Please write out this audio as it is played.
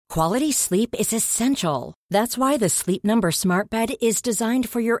Quality sleep is essential. That's why the Sleep Number Smart Bed is designed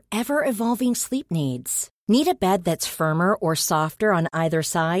for your ever-evolving sleep needs. Need a bed that's firmer or softer on either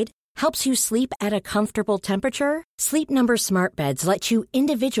side? Helps you sleep at a comfortable temperature? Sleep Number Smart Beds let you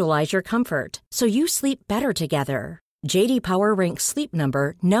individualize your comfort, so you sleep better together. J.D. Power ranks Sleep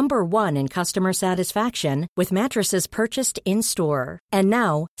Number number 1 in customer satisfaction with mattresses purchased in-store. And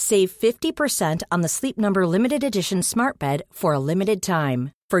now, save 50% on the Sleep Number Limited Edition Smart Bed for a limited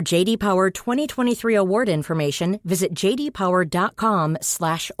time. For J.D. Power 2023 award information, visit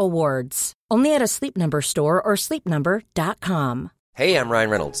jdpower.com/awards. Only at a Sleep Number store or sleepnumber.com. Hey, I'm Ryan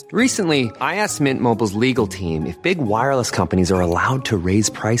Reynolds. Recently, I asked Mint Mobile's legal team if big wireless companies are allowed to raise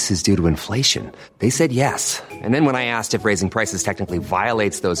prices due to inflation. They said yes. And then when I asked if raising prices technically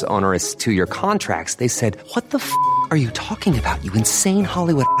violates those onerous 2-year contracts, they said, "What the f*** are you talking about, you insane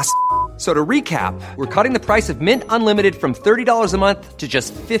Hollywood ass?" So to recap, we're cutting the price of Mint Unlimited from $30 a month to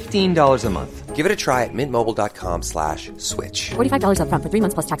just $15 a month. Give it a try at mintmobile.com/switch. $45 up front for 3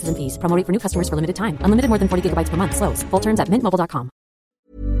 months plus taxes and fees. Promo rate for new customers for limited time. Unlimited more than 40 gigabytes per month. Slows full terms at mintmobile.com.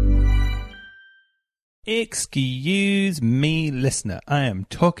 Excuse me, listener. I am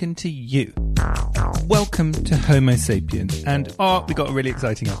talking to you. Welcome to Homo Sapiens. And we got a really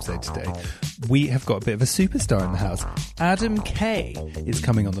exciting episode today. We have got a bit of a superstar in the house. Adam Kay is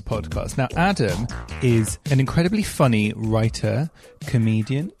coming on the podcast. Now, Adam is an incredibly funny writer,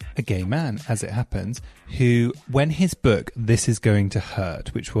 comedian, a gay man, as it happens, who, when his book, This Is Going to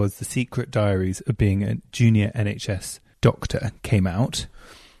Hurt, which was The Secret Diaries of Being a Junior NHS Doctor, came out,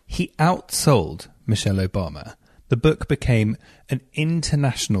 he outsold Michelle Obama. The book became an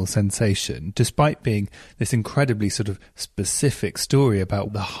international sensation, despite being this incredibly sort of specific story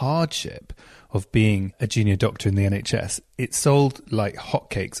about the hardship of being a junior doctor in the NHS. It sold like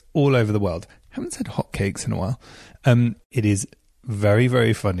hotcakes all over the world. I haven't said hotcakes in a while. It is very,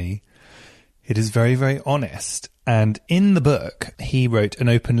 very funny. It is very, very honest. And in the book, he wrote an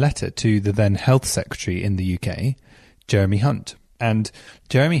open letter to the then Health Secretary in the UK, Jeremy Hunt. And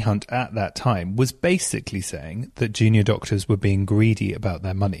Jeremy Hunt at that time was basically saying that junior doctors were being greedy about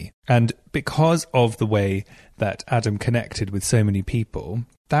their money. And because of the way that Adam connected with so many people,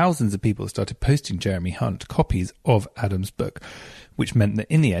 thousands of people started posting Jeremy Hunt copies of Adam's book, which meant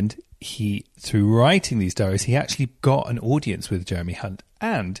that in the end, through writing these diaries, he actually got an audience with Jeremy Hunt.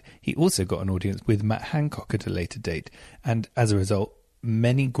 And he also got an audience with Matt Hancock at a later date. And as a result,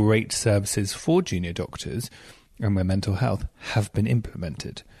 many great services for junior doctors and where mental health have been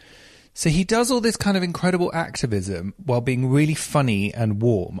implemented. So he does all this kind of incredible activism while being really funny and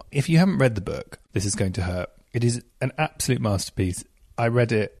warm. If you haven't read the book, This Is Going to Hurt, it is an absolute masterpiece. I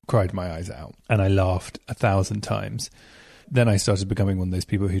read it, cried my eyes out, and I laughed 1,000 times. Then I started becoming one of those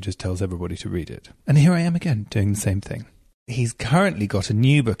people who just tells everybody to read it. And here I am again, doing the same thing. He's currently got a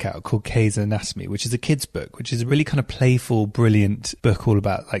new book out called Kay's Anatomy, which is a kid's book, which is a really kind of playful, brilliant book all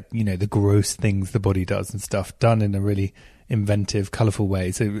about, like, you know, the gross things the body does and stuff, done in a really inventive, colourful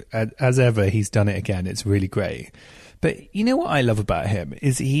way. So as ever, he's done it again. It's really great. But you know what I love about him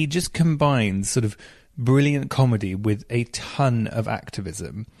is he just combines sort of brilliant comedy with a ton of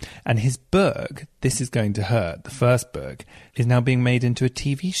activism. And his book, This Is Going to Hurt, the first book, is now being made into a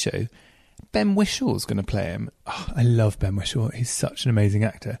TV show. Ben Whishaw going to play him. Oh, I love Ben Whishaw. He's such an amazing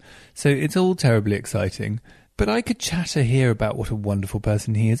actor. So it's all terribly exciting. But I could chatter here about what a wonderful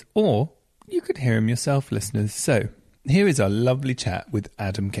person he is, or you could hear him yourself, listeners. So here is our lovely chat with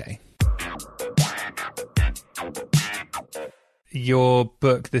Adam Kay. Your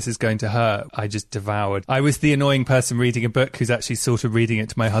book, This Is Going to Hurt, I just devoured. I was the annoying person reading a book who's actually sort of reading it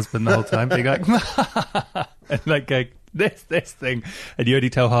to my husband the whole time, being like, and like going, this thing, and you only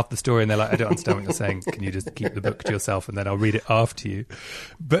tell half the story and they're like, I don't understand what you're saying, can you just keep the book to yourself and then I'll read it after you.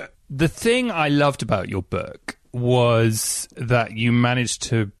 But the thing I loved about your book was that you managed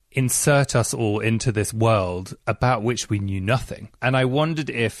to insert us all into this world about which we knew nothing. And I wondered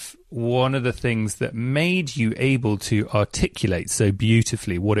if one of the things that made you able to articulate so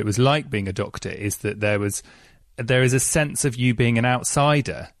beautifully what it was like being a doctor is that there is a sense of you being an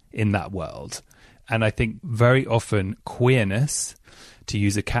outsider in that world. And I think very often queerness, to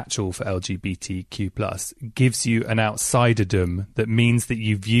use a catch-all for LGBTQ+, gives you an outsiderdom that means that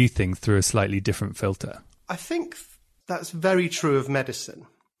you view things through a slightly different filter. I think that's very true of medicine.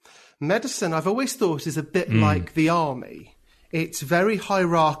 Medicine, I've always thought, is a bit like the army. It's very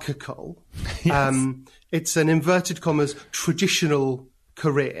hierarchical. Yes. It's an inverted commas traditional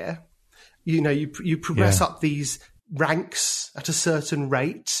career. You know, you progress up these ranks at a certain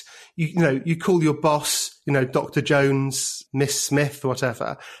rate. You call your boss, Dr. Jones, Miss Smith,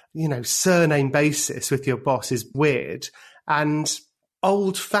 whatever. Surname basis with your boss is weird. And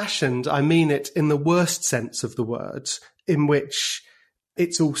old-fashioned, I mean it in the worst sense of the word, in which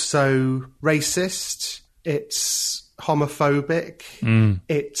it's also racist, it's homophobic,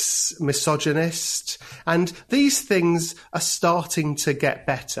 it's misogynist, and these things are starting to get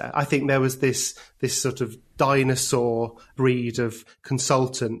better. I think there was this sort of dinosaur breed of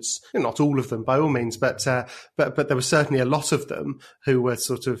consultants, not all of them by all means, but there were certainly a lot of them who were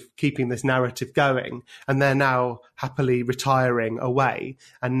sort of keeping this narrative going, and they're now happily retiring away.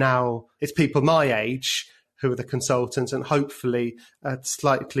 And now it's people my age who are the consultants, and hopefully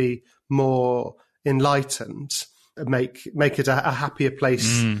slightly more enlightened, make it a happier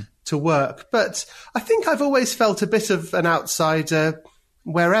place to work. But I think I've always felt a bit of an outsider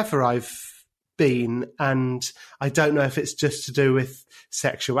wherever I've been, and I don't know if it's just to do with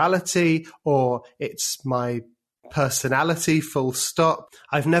sexuality or it's my personality, full stop.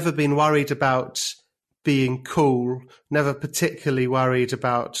 I've never been worried about being cool, never particularly worried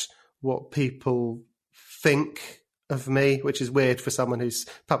about what people think of me, which is weird for someone who's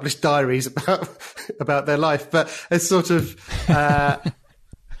published diaries about their life, but it's sort of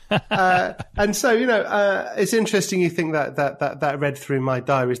and so, it's interesting you think that read through my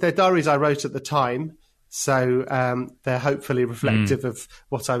diaries. They're diaries I wrote at the time, so they're hopefully reflective of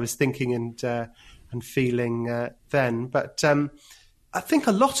what I was thinking and feeling then. But I think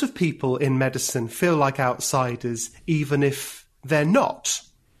a lot of people in medicine feel like outsiders, even if they're not.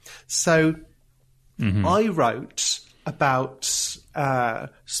 So I wrote about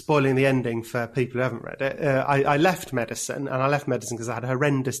spoiling the ending for people who haven't read it. I left medicine, and I left medicine because I had a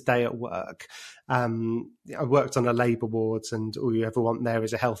horrendous day at work. I worked on a labour wards, and all you ever want there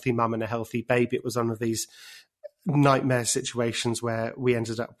is a healthy mum and a healthy baby. It was one of these nightmare situations where we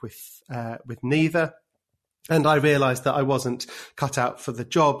ended up with neither. And I realised that I wasn't cut out for the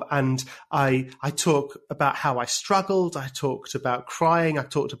job. And I talk about how I struggled. I talked about crying. I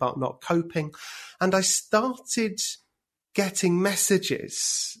talked about not coping. And I started getting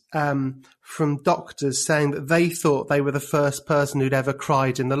messages from doctors saying that they thought they were the first person who'd ever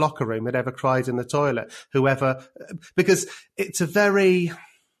cried in the locker room, had ever cried in the toilet, because it's a very...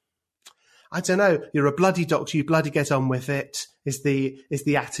 I don't know, you're a bloody doctor, you bloody get on with it, is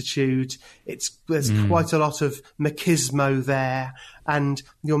the attitude. There's quite a lot of machismo there, and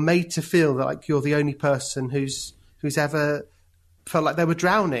you're made to feel that like you're the only person who's ever felt like they were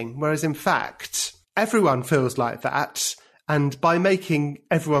drowning, whereas in fact, everyone feels like that, and by making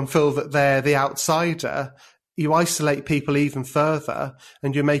everyone feel that they're the outsider, you isolate people even further,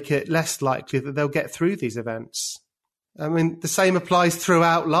 and you make it less likely that they'll get through these events. I mean, the same applies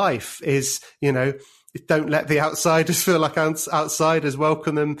throughout life is, don't let the outsiders feel like outsiders,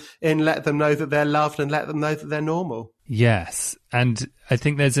 welcome them in, let them know that they're loved and let them know that they're normal. Yes. And I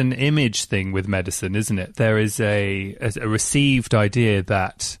think there's an image thing with medicine, isn't it? There is a received idea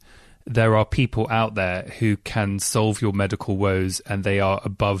that there are people out there who can solve your medical woes and they are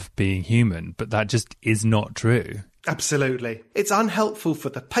above being human, but that just is not true. Absolutely. It's unhelpful for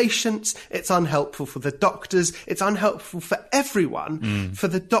the patients, it's unhelpful for the doctors, it's unhelpful for everyone for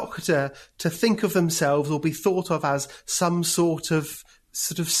the doctor to think of themselves or be thought of as some sort of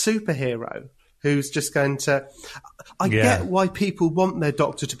superhero who's just going to... I get why people want their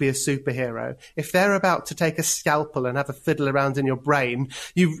doctor to be a superhero. If they're about to take a scalpel and have a fiddle around in your brain,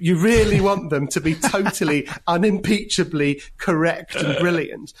 you really want them to be totally unimpeachably correct and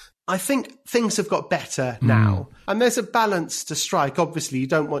brilliant. I think things have got better now. And there's a balance to strike. Obviously, you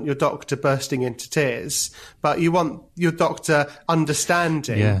don't want your doctor bursting into tears, but you want your doctor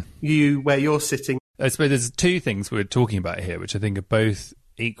understanding you where you're sitting. I suppose there's two things we're talking about here, which I think are both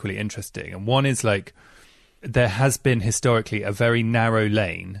equally interesting. And one is like, there has been historically a very narrow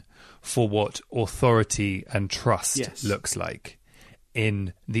lane for what authority and trust looks like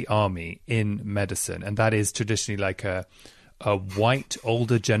in the army, in medicine. And that is traditionally like a white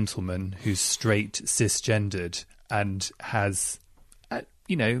older gentleman who's straight, cisgendered, and has,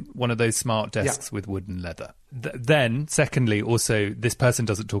 one of those smart desks with wooden leather. Then, secondly, also, this person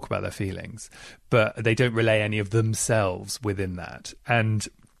doesn't talk about their feelings, but they don't relay any of themselves within that. And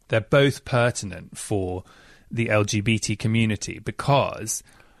they're both pertinent for the LGBT community, because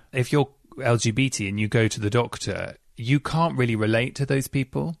if you're LGBT and you go to the doctor, you can't really relate to those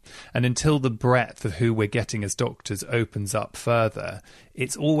people. And until the breadth of who we're getting as doctors opens up further,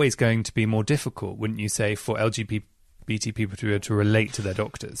 it's always going to be more difficult, wouldn't you say, for LGBT people to be able to relate to their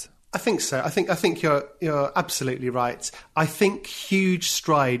doctors? I think so. I think you're absolutely right. I think huge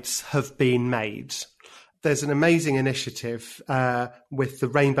strides have been made. there's an amazing initiative with the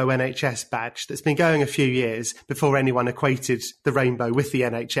Rainbow NHS badge that's been going a few years before anyone equated the rainbow with the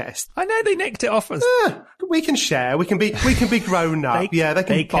NHS. I know they nicked it off us. We can share. We can be grown up. They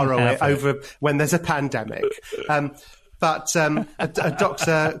can borrow it over when there's a pandemic. But a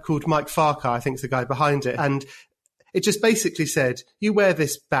doctor called Mike Farquhar, I think is the guy behind it, and it just basically said, you wear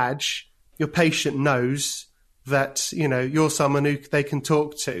this badge, your patient knows that, you know, you're someone who they can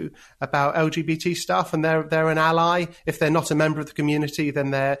talk to about LGBT stuff, and they're an ally. If they're not a member of the community, then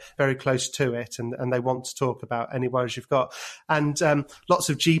they're very close to it, and they want to talk about any worries you've got. And lots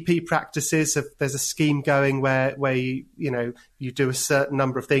of GP practices, there's a scheme going where you do a certain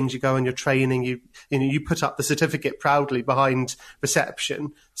number of things, you go on your training, you put up the certificate proudly behind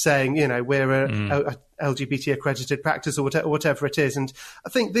reception saying, you know, we're a LGBT accredited practice or whatever it is. And I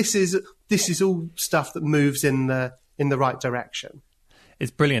think this is all stuff that moves in the right direction.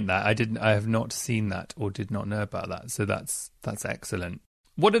 It's brilliant that I have not seen that or did not know about that. So that's excellent.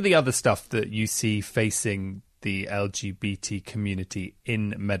 What are the other stuff that you see facing the LGBT community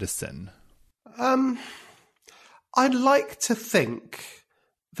in medicine? I'd like to think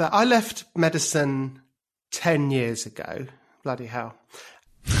that I left medicine 10 years ago. Bloody hell.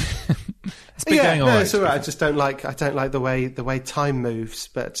 It's been going all right. It's all right. I don't like the way time moves,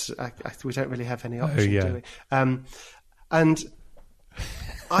 but we don't really have any option, do we? And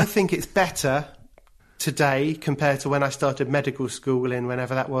I think it's better today compared to when I started medical school in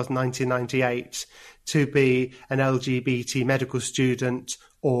whenever that was, 1998, to be an LGBT medical student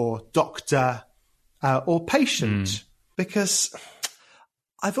or doctor or patient, because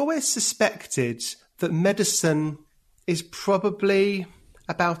I've always suspected that medicine is probably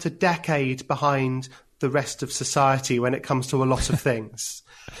about a decade behind the rest of society when it comes to a lot of things.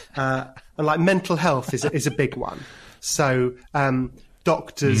 And like mental health is a big one. So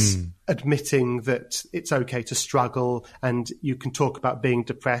doctors admitting that it's okay to struggle, and you can talk about being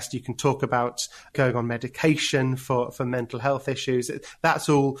depressed, you can talk about going on medication for mental health issues. That's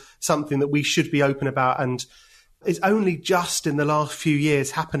all something that we should be open about, and it's only just in the last few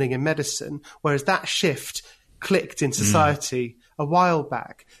years happening in medicine, whereas that shift clicked in society a while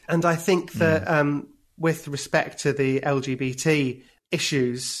back. And I think that with respect to the LGBT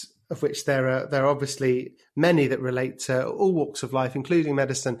issues, of which there are obviously many that relate to all walks of life, including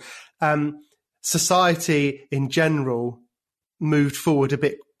medicine, society in general moved forward a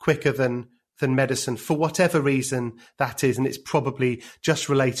bit quicker than medicine, for whatever reason that is. And it's probably just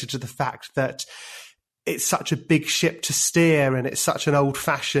related to the fact that it's such a big ship to steer, and it's such an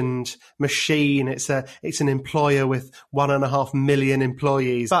old-fashioned machine. It's an employer with 1.5 million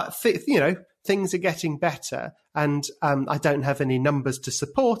employees. But things are getting better, and I don't have any numbers to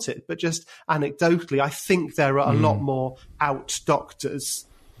support it, but just anecdotally, I think there are a lot more out doctors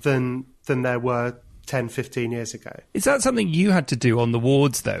than there were 10, 15 years ago. Is that something you had to do on the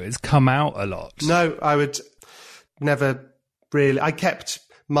wards, though? Is come out a lot? No, I would never really. I kept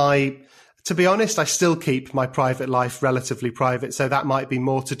to be honest, I still keep my private life relatively private, so that might be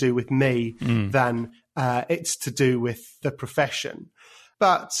more to do with me than it's to do with the profession.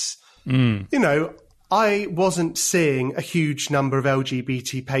 But, I wasn't seeing a huge number of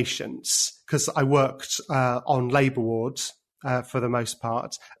LGBT patients because I worked on labour wards for the most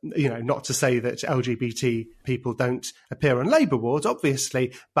part. Not to say that LGBT people don't appear on labour wards,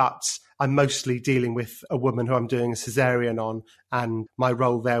 obviously, but I'm mostly dealing with a woman who I'm doing a cesarean on, and my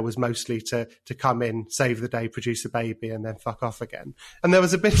role there was mostly to come in, save the day, produce a baby, and then fuck off again. And there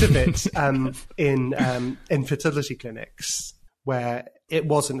was a bit of it in infertility clinics where it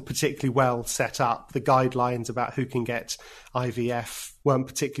wasn't particularly well set up. The guidelines about who can get IVF weren't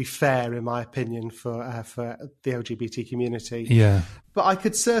particularly fair, in my opinion, for the LGBT community. Yeah, but I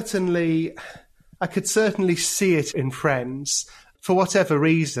could certainly see it in friends. For whatever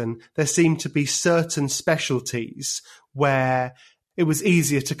reason, there seemed to be certain specialties where it was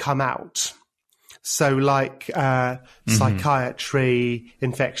easier to come out. So like psychiatry,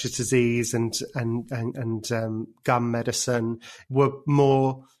 infectious disease and gum medicine were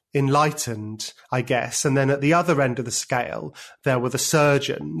more enlightened, I guess. And then at the other end of the scale, there were the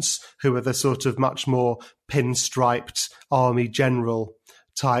surgeons who were the sort of much more pinstriped army general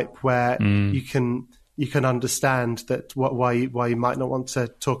type, where you can understand that why you might not want to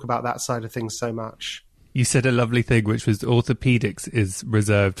talk about that side of things so much. You said a lovely thing, which was orthopaedics is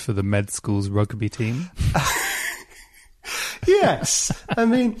reserved for the med school's rugby team. Yes. I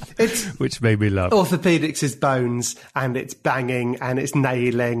mean, it's... Which made me laugh. Orthopedics is bones, and it's banging, and it's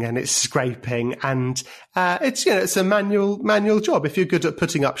nailing, and it's scraping, and it's, you know, it's a manual job. If you're good at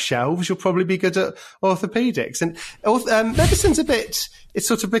putting up shelves, you'll probably be good at orthopedics. And medicine's it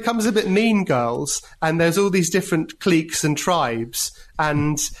sort of becomes a bit Mean Girls, and there's all these different cliques and tribes,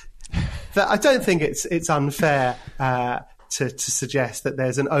 and that I don't think it's unfair to suggest that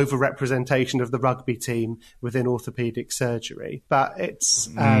there's an overrepresentation of the rugby team within orthopedic surgery, but it's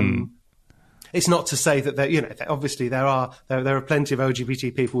not to say that you know, obviously there are plenty of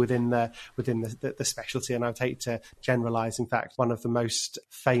LGBT people within the specialty, and I'd hate to generalise. In fact, one of the most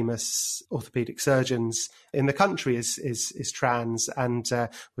famous orthopedic surgeons in the country is trans, and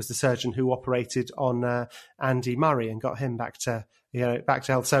was the surgeon who operated on Andy Murray and got him back to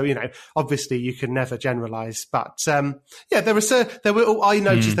health. So, you know, obviously you can never generalise, but I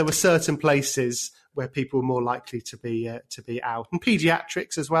noticed there were certain places where people were more likely to be out, and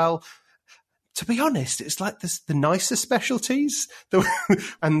paediatrics as well. To be honest, it's like the nicer specialties,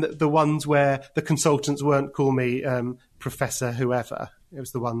 and the ones where the consultants weren't call me Professor whoever. It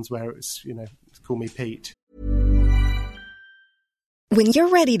was the ones where it was, you know, call me Pete. When you're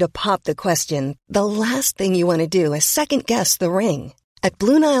ready to pop the question, the last thing you want to do is second-guess the ring. At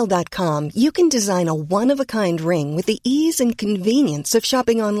BlueNile.com, you can design a one-of-a-kind ring with the ease and convenience of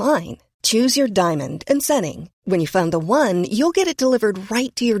shopping online. Choose your diamond and setting. When you find the one, you'll get it delivered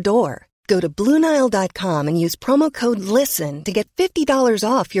right to your door. Go to BlueNile.com and use promo code LISTEN to get $50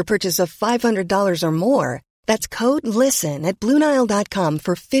 off your purchase of $500 or more. That's code LISTEN at BlueNile.com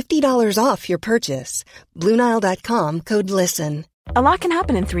for $50 off your purchase. BlueNile.com, code LISTEN. A lot can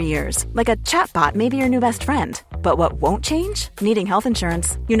happen in 3 years, like a chatbot may be your new best friend. But what won't change? Needing health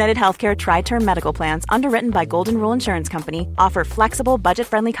insurance. United Healthcare Tri-Term Medical Plans, underwritten by Golden Rule Insurance Company, offer flexible,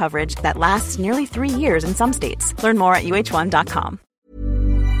 budget-friendly coverage that lasts nearly 3 years in some states. Learn more at uh1.com.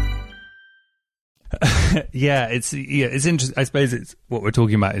 It's interesting. I suppose it's what we're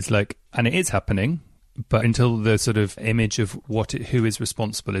talking about is like, and it is happening, but until the sort of image of who is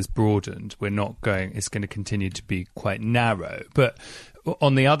responsible is broadened, it's going to continue to be quite narrow. But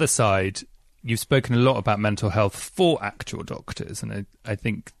on the other side, you've spoken a lot about mental health for actual doctors, and I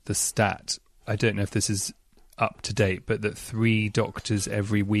think the stat, I don't know if this is up to date, but that 3 doctors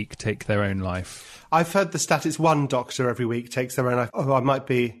every week take their own life. I've heard the stat is 1 doctor every week takes their own life. Oh, I might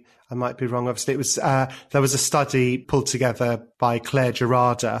be wrong. Obviously, it was there was a study pulled together by Claire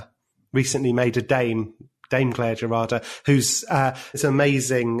Gerada, recently made a Dame Claire Gerada, who's this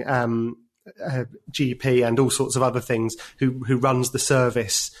amazing GP and all sorts of other things, who runs the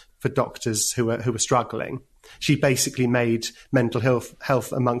service for doctors who are struggling. She basically made mental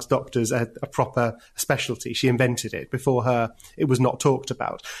health amongst doctors a proper specialty. She invented it. Before her, it was not talked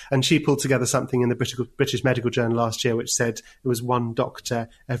about. And she pulled together something in the British Medical Journal last year, which said it was 1 doctor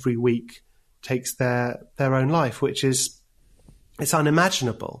every week takes their own life, which is, it's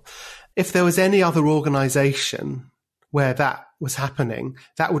unimaginable. If there was any other organisation where that was happening,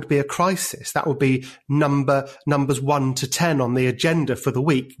 that would be a crisis. That would be numbers 1 to 10 on the agenda for the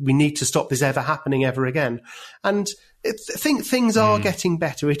week. We need to stop this ever happening ever again. And I think things are getting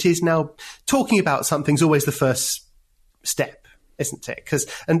better. It is now, talking about something's always the first step, isn't it? Because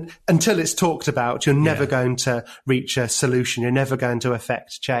until it's talked about, you're never going to reach a solution. You're never going to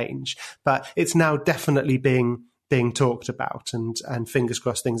affect change. But it's now definitely being talked about, and fingers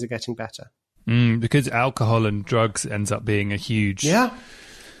crossed things are getting better. Because alcohol and drugs ends up being a huge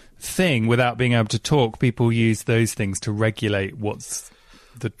thing. Without being able to talk, people use those things to regulate what's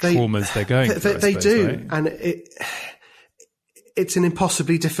the traumas they're going through. They do, right? And it's an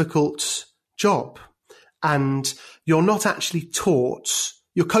impossibly difficult job, and you're not actually taught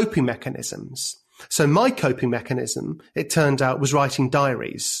your coping mechanisms. So my coping mechanism, it turned out, was writing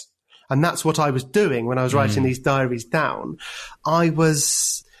diaries. And that's what I was doing when I was writing these diaries down. I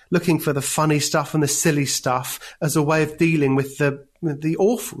was looking for the funny stuff and the silly stuff as a way of dealing with the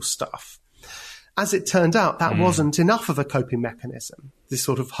awful stuff. As it turned out, that wasn't enough of a coping mechanism, this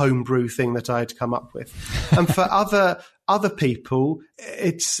sort of homebrew thing that I had come up with. And for other people,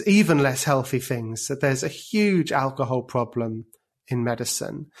 it's even less healthy things. So there's a huge alcohol problem in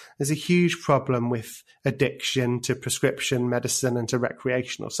medicine. There's a huge problem with addiction to prescription medicine and to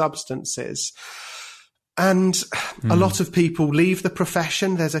recreational substances. And a lot of people leave the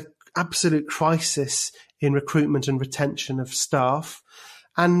profession. There's an absolute crisis in recruitment and retention of staff.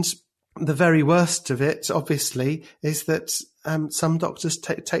 And the very worst of it, obviously, is that some doctors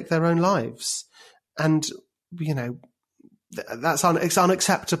take their own lives. And, you know, it's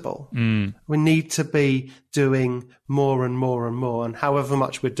unacceptable. We need to be doing more and more and more. And however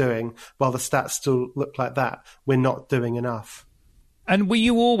much we're doing, while the stats still look like that, we're not doing enough. And were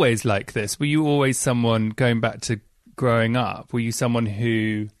you always like this? Were you always someone, going back to growing up, were you someone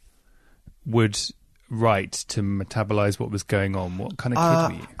who would write to metabolize what was going on? What kind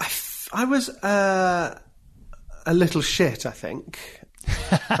of kid were you? I was a little shit, I think.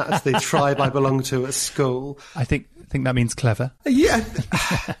 That's the tribe I belonged to at school. I think that means clever. Yeah.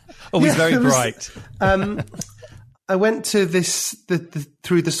 Always very bright. I went to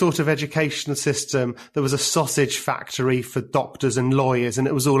through the sort of educational system, there was a sausage factory for doctors and lawyers, and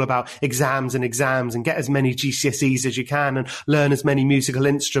it was all about exams and get as many GCSEs as you can and learn as many musical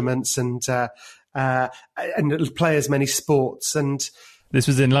instruments and play as many sports. And this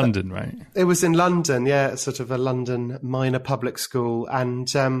was in London, right? It was in London, yeah, sort of a London minor public school. And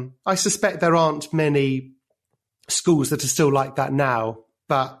I suspect there aren't many schools that are still like that now,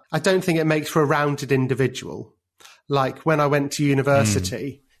 but I don't think it makes for a rounded individual. Like when I went to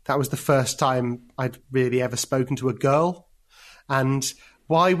university, that was the first time I'd really ever spoken to a girl. And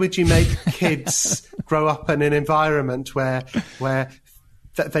why would you make kids grow up in an environment where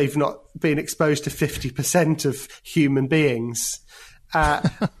that they've not been exposed to 50% of human beings?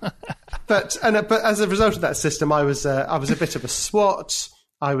 But as a result of that system, I was a bit of a swot.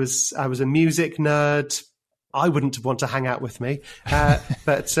 I was a music nerd. I wouldn't want to hang out with me,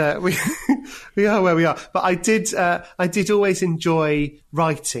 but we are where we are. But I did always enjoy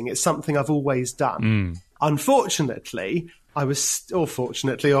writing. It's something I've always done. Unfortunately, or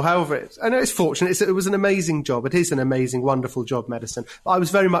fortunately, or however I know it's fortunate. It was an amazing job. It is an amazing, wonderful job, medicine. But I was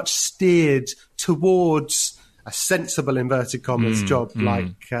very much steered towards a sensible, inverted commas, job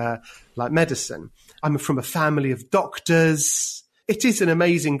like medicine. I'm from a family of doctors. It is an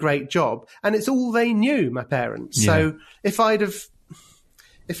amazing, great job, and it's all they knew, my parents. Yeah. So if I'd have,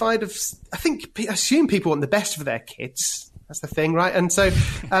 I assume people want the best for their kids. That's the thing, right? And so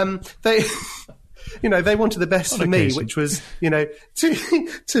they, they wanted the best for me, which was, to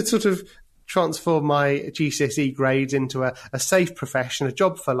sort of transform my GCSE grades into a safe profession, a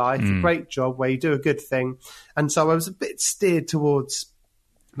job for life, a great job where you do a good thing. And so I was a bit steered towards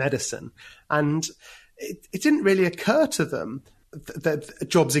medicine, and it didn't really occur to them that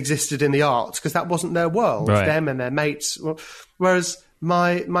jobs existed in the arts, because that wasn't their world, right. Them and their mates. Whereas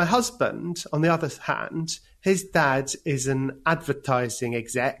my husband, on the other hand, his dad is an advertising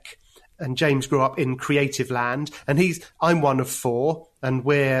exec, and James grew up in creative land, and I'm one of four, and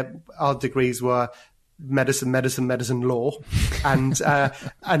our degrees were medicine, law, and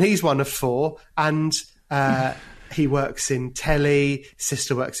he's one of four, and he works in telly,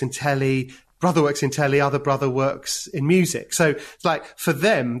 sister works in telly, brother works in telly, other brother works in music. So it's like, for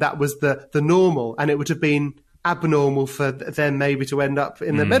them, that was the normal, and it would have been abnormal for them maybe to end up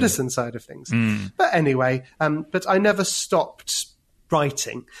in the medicine side of things. But anyway, but I never stopped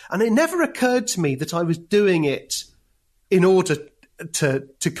writing, and it never occurred to me that I was doing it in order to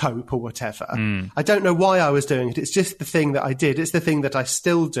cope or whatever. I don't know why I was doing it. It's just the thing that I did. It's the thing that I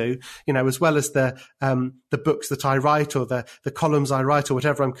still do, as well as the books that I write, or the columns I write, or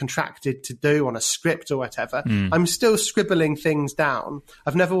whatever I'm contracted to do on a script or whatever. I'm still scribbling things down.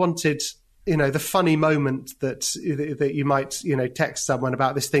 I've never wanted, the funny moment that you might, text someone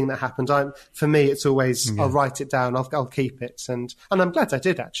about this thing that happened. For me, it's always, I'll write it down. I'll keep it. And I'm glad I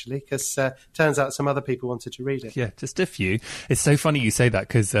did, actually, because turns out some other people wanted to read it. Yeah, just a few. It's so funny you say that,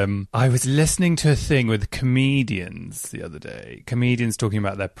 because I was listening to a thing with comedians the other day, comedians talking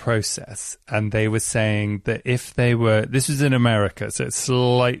about their process. And they were saying that this was in America, so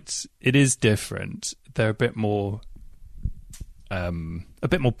it is different. They're a bit more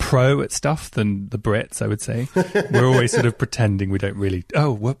pro at stuff than the Brits, I would say. We're always sort of pretending we don't really...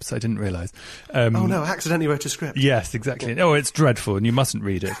 Oh, whoops, I didn't realise. Oh, no, I accidentally wrote a script. Yes, exactly. Oh, it's dreadful and you mustn't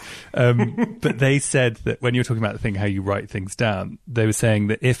read it. But they said that when you're talking about the thing, how you write things down, they were saying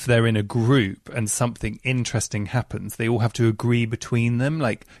that if they're in a group and something interesting happens, they all have to agree between them.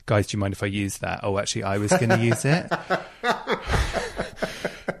 Like, guys, do you mind if I use that? Oh, actually, I was going to use it.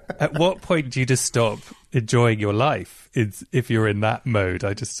 At what point do you just stop enjoying your life if you're in that mode?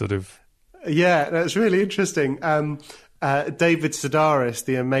 I just sort of... Yeah, that's really interesting. David Sedaris,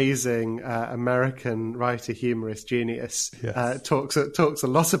 the amazing American writer, humorist, genius, yes. Talks a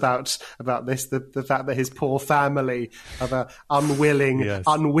lot about this, the fact that his poor family are unwilling, yes.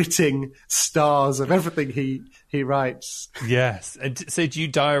 unwitting stars of everything he writes. Yes. And so do you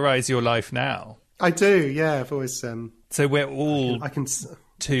diarise your life now? I do, yeah. I've always... So we're all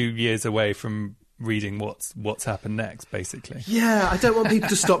 2 years away from reading what's happened next, basically. Yeah, I don't want people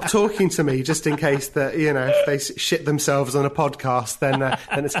to stop talking to me just in case that, if they shit themselves on a podcast, then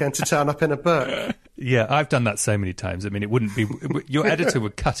it's going to turn up in a book. Yeah, I've done that so many times. I mean, it wouldn't be... Your editor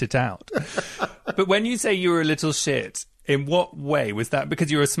would cut it out. But when you say you were a little shit, in what way? Was that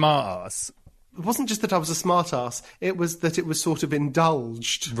because you were a smart ass? It wasn't just that I was a smart ass. It was that it was sort of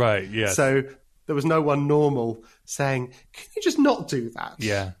indulged. Right, yes. So there was no one normal saying, can you just not do that?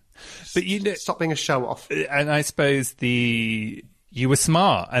 Yeah. But stop being a show-off. And I suppose you were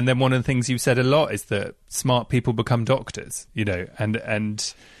smart. And then one of the things you said a lot is that smart people become doctors,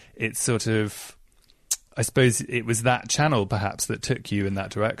 and it's sort of... I suppose it was that channel, perhaps, that took you in that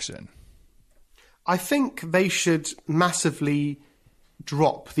direction. I think they should massively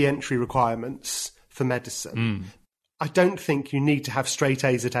drop the entry requirements for medicine. I don't think you need to have straight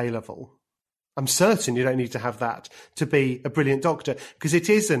A's at A-level. I'm certain you don't need to have that to be a brilliant doctor, because it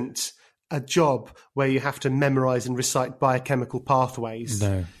isn't a job where you have to memorise and recite biochemical pathways.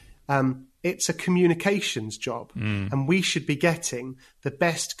 No. It's a communications job, and we should be getting the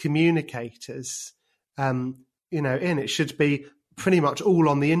best communicators in. It should be pretty much all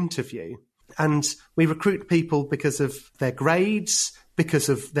on the interview. And we recruit people because of their grades, because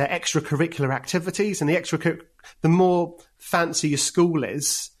of their extracurricular activities. And the more fancy your school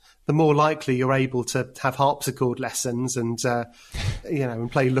is, the more likely you're able to have harpsichord lessons and,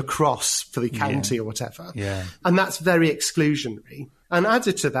 and play lacrosse for the county or whatever. Yeah. And that's very exclusionary. And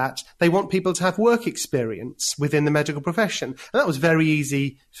added to that, they want people to have work experience within the medical profession. And that was very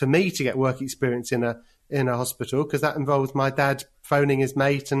easy for me to get work experience in a hospital, because that involved my dad phoning his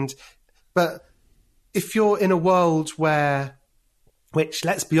mate. But if you're in a world which,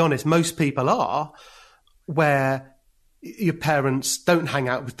 let's be honest, most people are, where your parents don't hang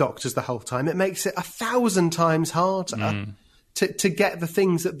out with doctors the whole time, it makes it 1,000 times harder to get the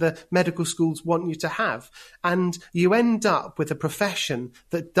things that the medical schools want you to have. And you end up with a profession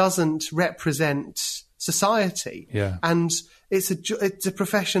that doesn't represent society. Yeah. And it's a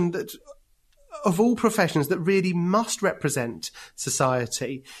profession that, of all professions, that really must represent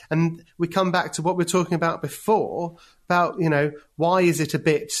society. And we come back to what we were talking about before, about, why is it a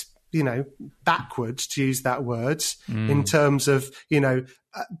bit, backwards, to use that word, in terms of,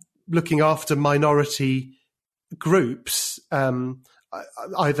 looking after minority groups,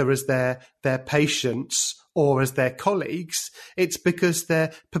 either as their patients or as their colleagues. It's because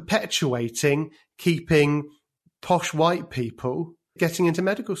they're perpetuating keeping posh white people getting into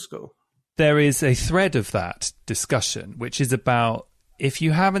medical school. There is a thread of that discussion, which is about, if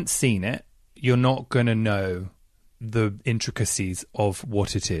you haven't seen it, you're not going to know the intricacies of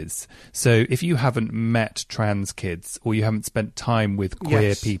what it is. So if you haven't met trans kids, or you haven't spent time with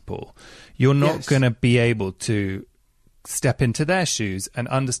queer people, you're not going to be able to step into their shoes and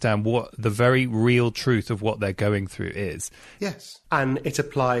understand what the very real truth of what they're going through is. Yes. And it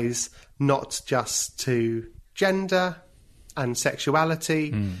applies not just to gender and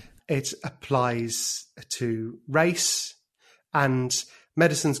sexuality. It applies to race, and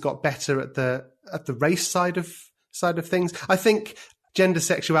medicine's got better at the race side of things. I think gender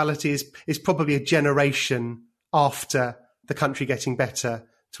sexuality is probably a generation after the country getting better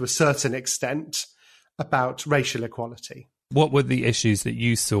to a certain extent about racial equality. What were the issues that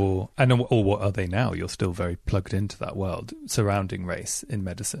you saw, or what are they now? You're still very plugged into that world surrounding race in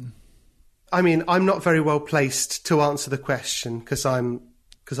medicine. I mean, I'm not very well placed to answer the question because I'm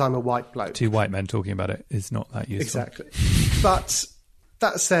a white bloke. Two white men talking about it is not that useful. Exactly. But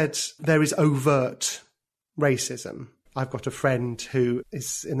that said, there is overt racism. I've got a friend who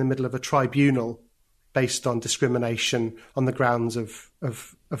is in the middle of a tribunal based on discrimination on the grounds of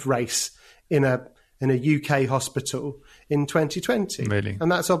race in a UK hospital in 2020. Really? And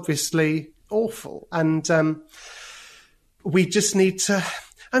that's obviously awful. And we just need to...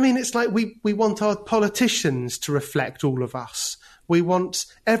 I mean, it's like we want our politicians to reflect all of us. We want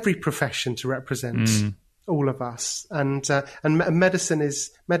every profession to represent all of us, and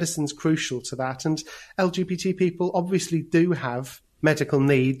medicine's crucial to that. And LGBT people obviously do have medical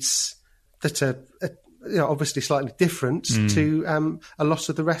needs that are obviously slightly different to a lot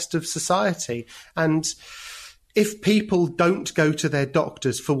of the rest of society. And if people don't go to their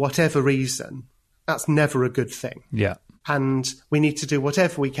doctors for whatever reason, that's never a good thing. Yeah. And we need to do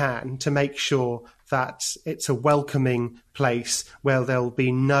whatever we can to make sure that it's a welcoming place where there'll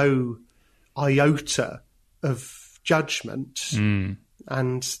be no iota of judgment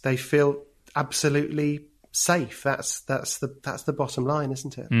and they feel absolutely safe. That's the bottom line,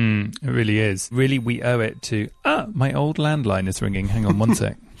 isn't it? It really is. Really, we owe it to... my old landline is ringing. Hang on one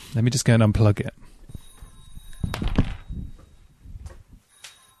sec. Let me just go and unplug it.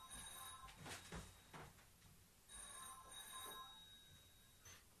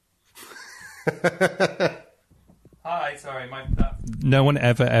 Hi, sorry, no one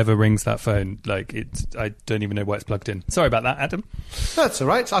ever rings that phone. Like, I don't even know why it's plugged in. Sorry about that, Adam. That's all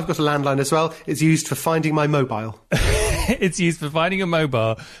right. I've got a landline as well. It's used for finding my mobile. It's used for finding a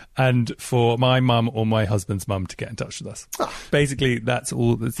mobile and for my mum or my husband's mum to get in touch with us. Basically, that's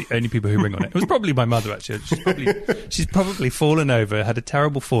the only people who ring on it. It was probably my mother, actually. She's probably fallen over, had a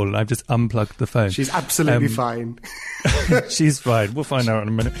terrible fall, and I've just unplugged the phone. She's absolutely fine. She's fine. We'll find out in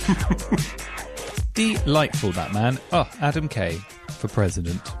a minute. Delightful, that man. Oh, Adam Kay for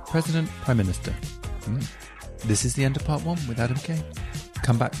President, Prime Minister. This is the end of part 1 with Adam Kay.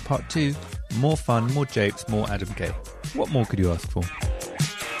 Come back for part 2. More fun, more jokes, more Adam Kay. What more could you ask for?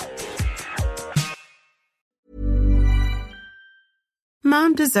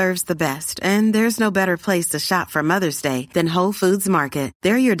 Mom deserves the best, and there's no better place to shop for Mother's Day than Whole Foods Market.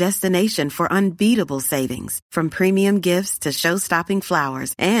 They're your destination for unbeatable savings, from premium gifts to show-stopping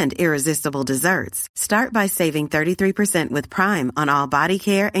flowers and irresistible desserts. Start by saving 33% with Prime on all body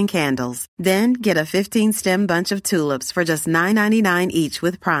care and candles. Then get a 15-stem bunch of tulips for just $9.99 each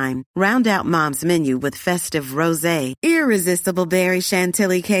with Prime. Round out Mom's menu with festive rosé, irresistible berry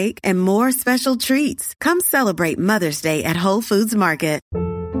chantilly cake, and more special treats. Come celebrate Mother's Day at Whole Foods Market.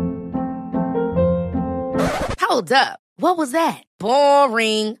 Hold up. What was that?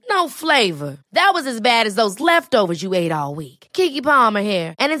 Boring. No flavor. That was as bad as those leftovers you ate all week. Keke Palmer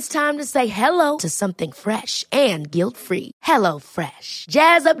here, and it's time to say hello to something fresh and guilt-free. Hello Fresh.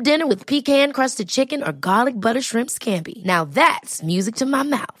 Jazz up dinner with pecan-crusted chicken or garlic butter shrimp scampi. Now that's music to my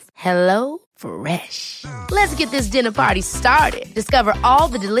mouth. Hello Fresh. Let's get this dinner party started. Discover all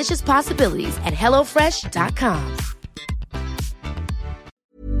the delicious possibilities at HelloFresh.com.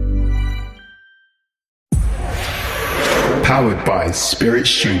 Powered by Spirit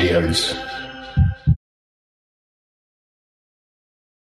Studios.